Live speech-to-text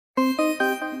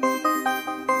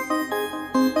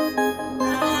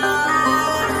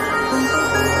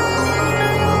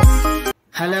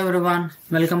Hello everyone,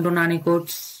 welcome to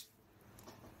NaniCodes.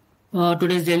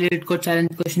 Today's daily Leetcode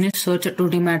challenge question is search a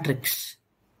 2D matrix.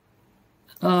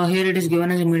 Here it is given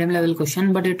as a medium level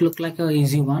question, but it looked like an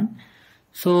easy one.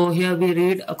 So here we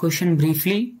read a question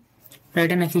briefly.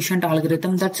 Write an efficient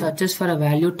algorithm that searches for a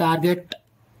value target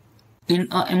in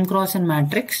a M cross N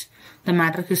matrix. The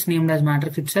matrix is named as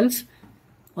matrix itself.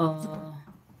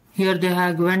 Here they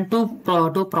have given two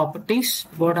properties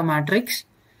about a matrix.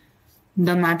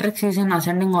 The matrix is in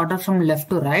ascending order from left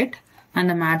to right, and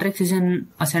the matrix is in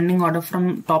ascending order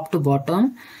from top to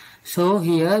bottom. So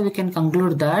here we can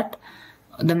conclude that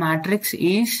the matrix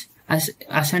is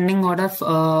ascending order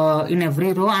in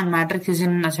every row, and matrix is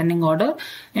in ascending order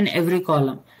in every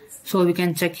column. So we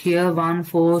can check here 1,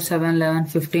 4, 7, 11,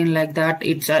 15 like that.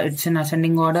 It's in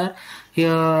ascending order. Here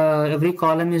every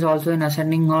column is also in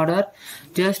ascending order.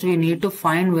 Just we need to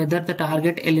find whether the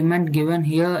target element given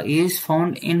here is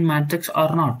found in matrix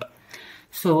or not.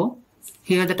 So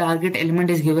here the target element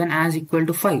is given as equal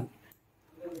to 5.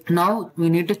 Now we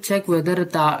need to check whether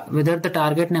the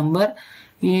target number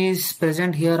is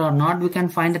present here or not. We can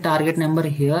find the target number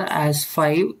here as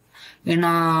 5 in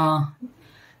our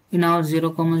 0,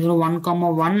 0, 1,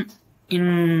 1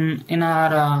 in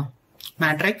our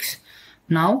matrix.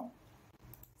 Now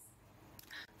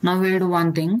we'll do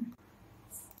one thing.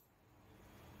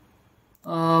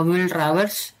 We'll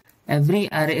traverse every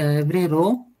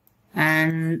row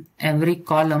and every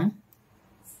column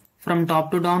from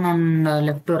top to down on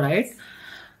left to right.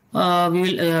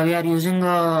 We are using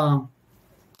a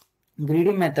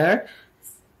greedy method.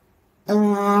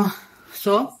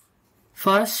 So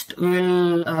first we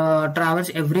will traverse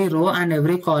every row and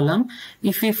every column.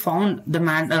 If we found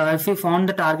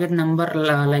the target number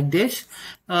like this,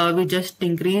 we just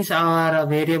increase our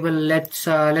variable. Let's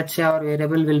say our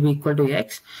variable will be equal to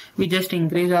x. We just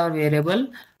increase our variable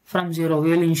from 0.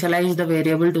 We will initialize the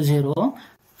variable to 0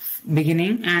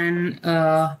 beginning, and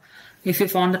if we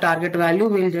found the target value,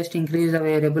 we will just increase the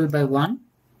variable by 1.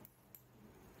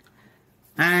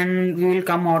 And we will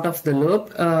come out of the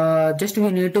loop. Just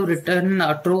we need to return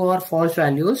true or false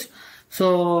values.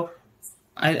 So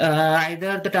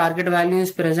either the target value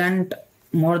is present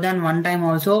more than one time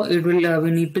also, it will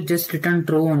we need to just return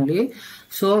true only.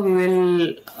 So we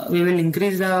will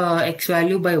increase the x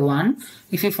value by 1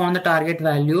 if we found the target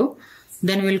value.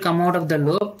 Then we will come out of the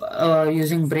loop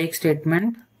using break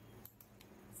statement.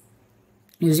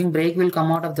 Using break, we will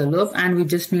come out of the loop, and we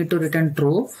just need to return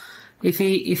true. If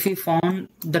we found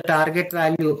the target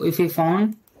value, if we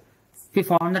found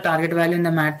the target value in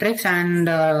the matrix, and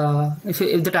if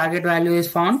the target value is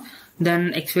found,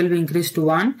 then x will be increased to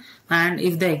 1, and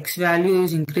if the x value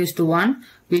is increased to 1,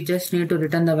 we just need to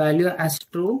return the value as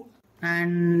true,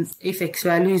 and if x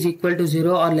value is equal to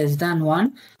 0 or less than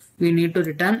 1, we need to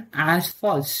return as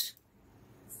false.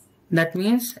 That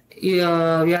means we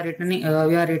are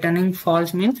returning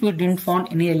false, means we didn't found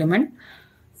any element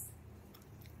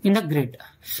in the grid.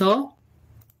 So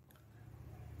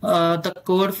the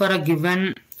code for a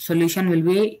given solution will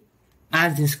be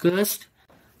as discussed.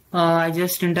 I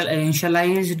just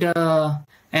initialized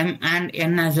m and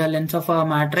n as the length of a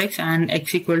matrix and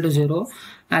x equal to 0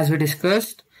 as we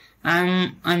discussed.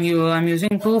 I'm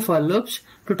using two for loops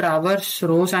to traverse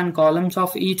rows and columns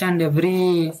of each and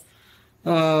every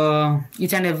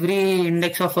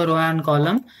index of a row and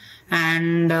column.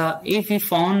 And if we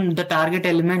found the target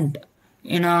element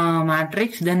in a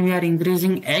matrix, then we are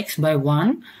increasing x by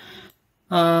 1.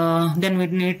 Then we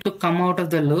need to come out of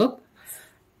the loop,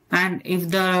 and if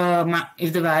the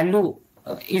value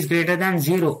is greater than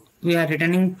 0, we are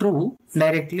returning true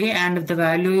directly, and if the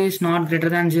value is not greater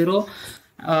than 0,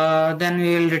 then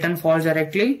we will return false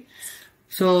directly.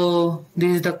 So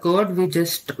this is the code. We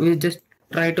just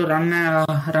try to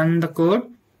run the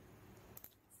code.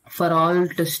 For all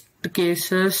test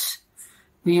cases,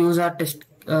 we use our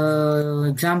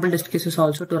example test cases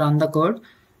also to run the code.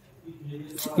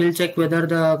 We'll check whether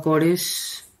the code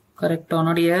is correct or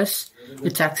not. Yes,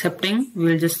 it's accepting.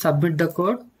 We'll just submit the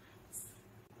code.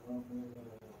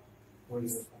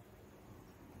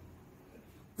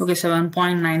 Okay,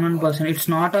 7.91%. It's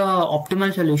not a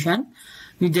optimal solution.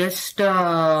 We just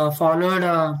followed.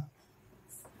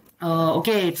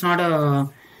 Okay, it's not a.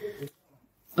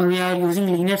 We are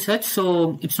using linear search,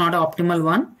 so it's not an optimal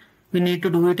one. We need to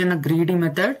do it in a greedy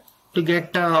method to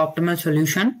get optimal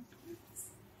solution.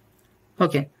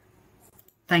 Okay,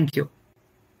 thank you.